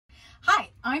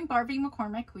Hi, I'm Barbie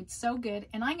McCormick with Sew Good,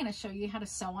 and I'm going to show you how to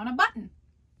sew on a button.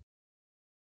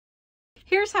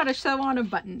 Here's how to sew on a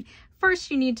button.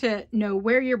 First, you need to know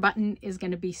where your button is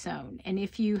going to be sewn. And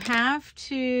if you have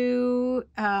to,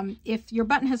 if your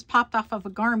button has popped off of a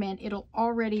garment, it'll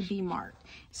already be marked.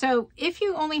 So if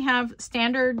you only have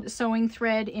standard sewing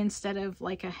thread instead of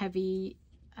like a heavy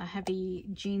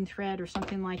jean thread or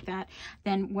something like that,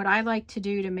 then what I like to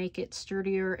do to make it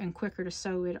sturdier and quicker to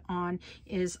sew it on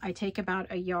is I take about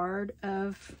a yard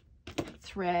of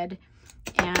thread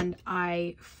and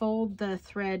I fold the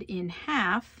thread in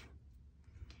half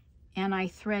and I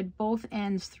thread both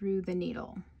ends through the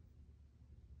needle.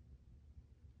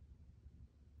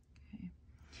 Okay.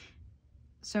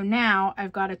 So now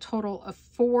I've got a total of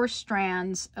 4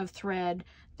 strands of thread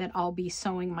that I'll be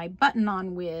sewing my button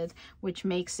on with, which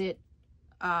makes it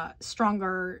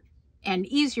stronger and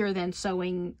easier than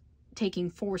taking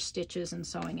 4 stitches and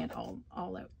sewing it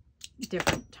all at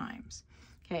different times.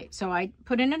 Okay, so I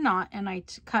put in a knot and I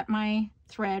cut my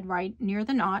thread right near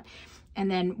the knot,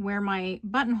 and then where my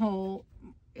buttonhole,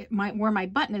 where my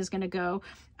button is going to go,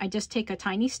 I just take a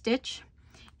tiny stitch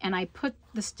and I put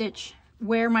the stitch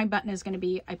where my button is going to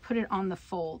be. I put it on the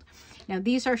fold. Now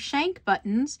these are shank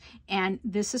buttons, and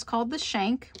this is called the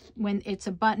shank when it's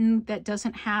a button that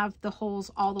doesn't have the holes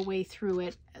all the way through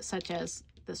it, such as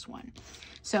this one.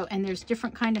 So, and there's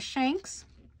different kind of shanks,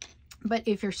 but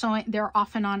if you're sewing, they're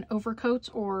often on overcoats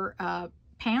or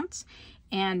pants,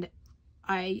 and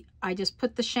I just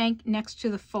put the shank next to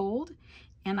the fold,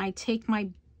 and I take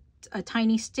a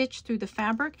tiny stitch through the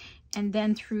fabric and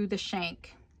then through the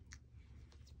shank,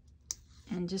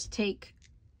 and just take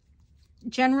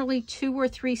generally 2 or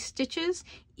 3 stitches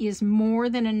is more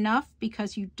than enough,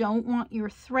 because you don't want your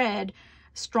thread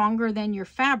stronger than your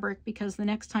fabric, because the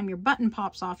next time your button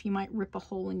pops off you might rip a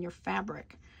hole in your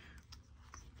fabric.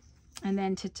 And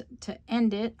then to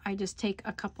end it, I just take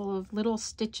a couple of little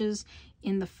stitches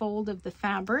in the fold of the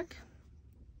fabric,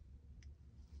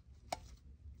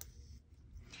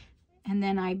 and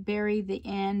then I bury the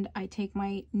end. I take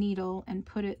my needle and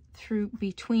put it through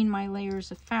between my layers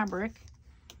of fabric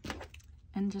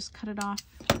and just cut it off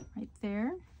right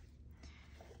there.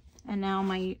 And now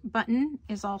my button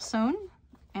is all sewn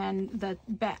and the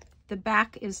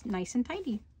back is nice and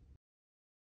tidy.